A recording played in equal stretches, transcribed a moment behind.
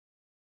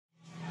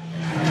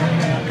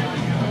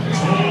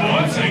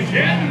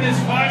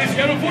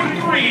for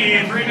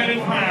 3-minute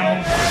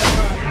round.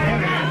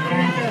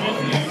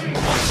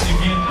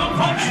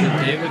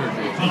 David or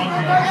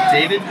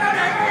David?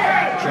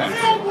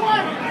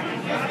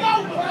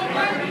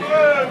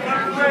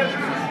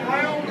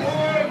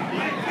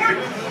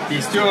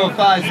 These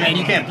 205s, man,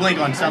 you can't blink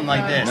on something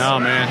like this. No,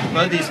 man.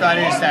 Both these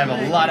fighters have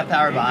a lot of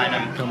power behind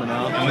them. Coming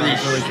out. And with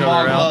these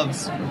small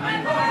gloves.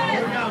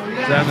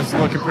 Travis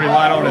looking pretty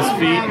light on his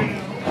feet.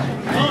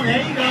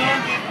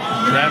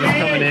 Travis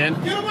coming in,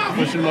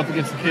 pushing him up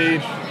against the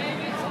cage.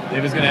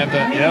 David's going to have to,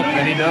 yep,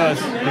 and he does.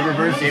 He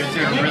reverses. David's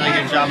doing a really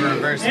good job of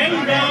reversing. There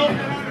you go.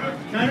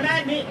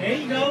 There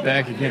you go.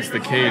 Back against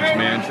the cage,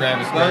 man.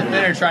 Travis. Both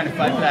men are trying to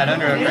fight for that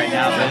underhook right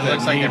now. But it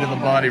looks like knee to the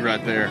body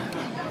right there.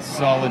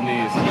 Solid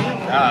knees.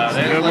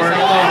 Good work.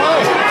 Right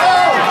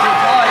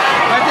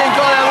there,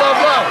 call that low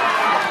blow.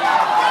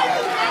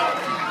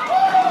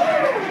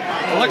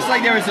 It looks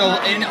like there was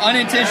an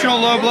unintentional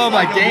low blow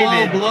by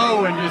David. Low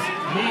blow and just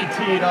he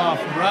teed off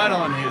right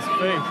on his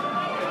face.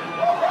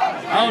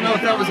 I don't know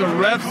if that was a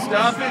ref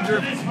stoppage or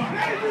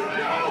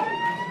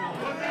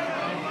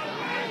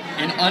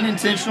an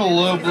unintentional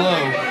low blow.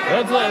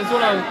 That's what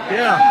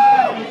yeah.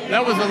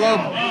 That was a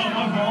low.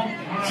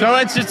 So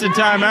it's just a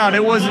timeout.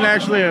 It wasn't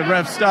actually a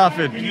ref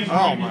stoppage.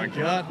 Oh my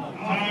God.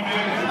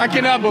 I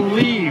cannot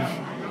believe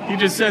he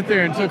just sat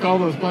there and took all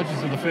those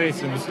punches in the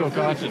face and was still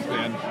conscious,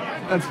 man.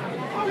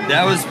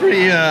 That was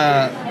pretty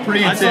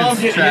intense. I saw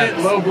him get hit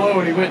low blow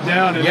and he went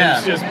down and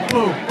it's just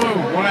boom,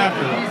 boom, one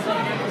after the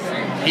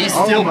other. He's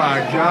still. Oh my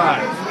God.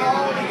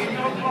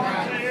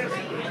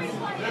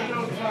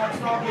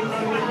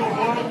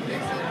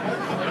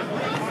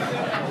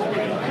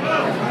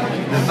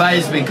 The fight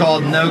has been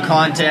called no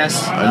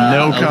contest.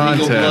 No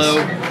contest.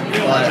 Blow.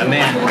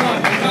 Man. No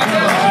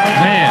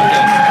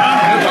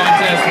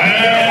contest.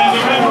 And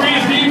the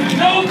referees need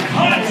no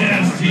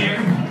contest here.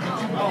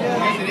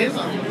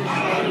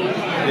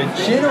 The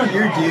chin on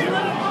your dude,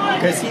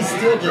 because he's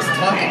still just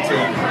talking to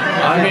him.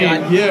 I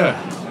mean,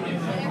 yeah.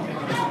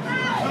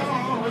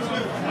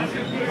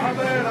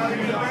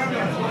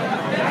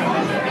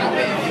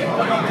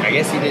 I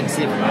guess he didn't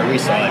see it from where we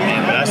saw it,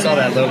 man, but I saw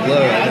that low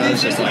blow and I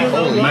was just like,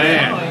 holy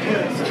man.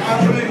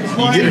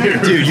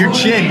 Dude, your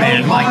chin,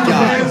 man, my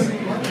God.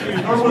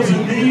 There was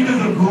a knee to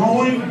the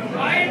groin.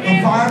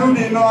 The fighter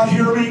did not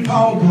hear me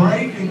call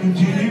break and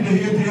continued to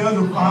hit the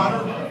other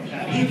fighter.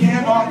 He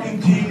cannot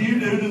continue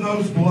due to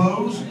those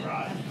blows,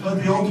 but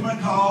the ultimate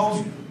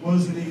cause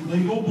was an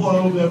illegal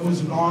blow that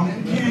was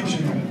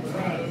non-intentional.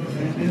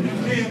 They didn't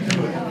intend to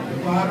it.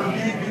 The fighter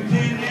can't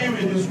continue.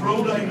 It is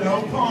ruled a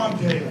no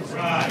contest.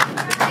 Right.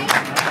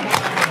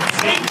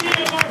 Safety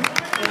of our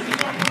fighters is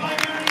our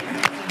primary.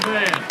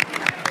 Man.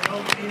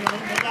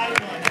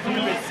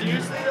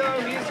 Seriously though,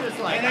 he's just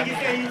like.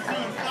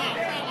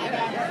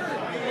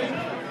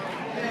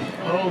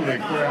 Holy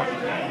crap.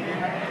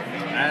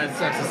 That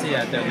sucks to see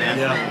that though, man.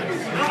 Yeah.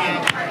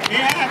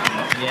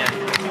 Yeah.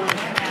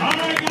 All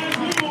right, guys.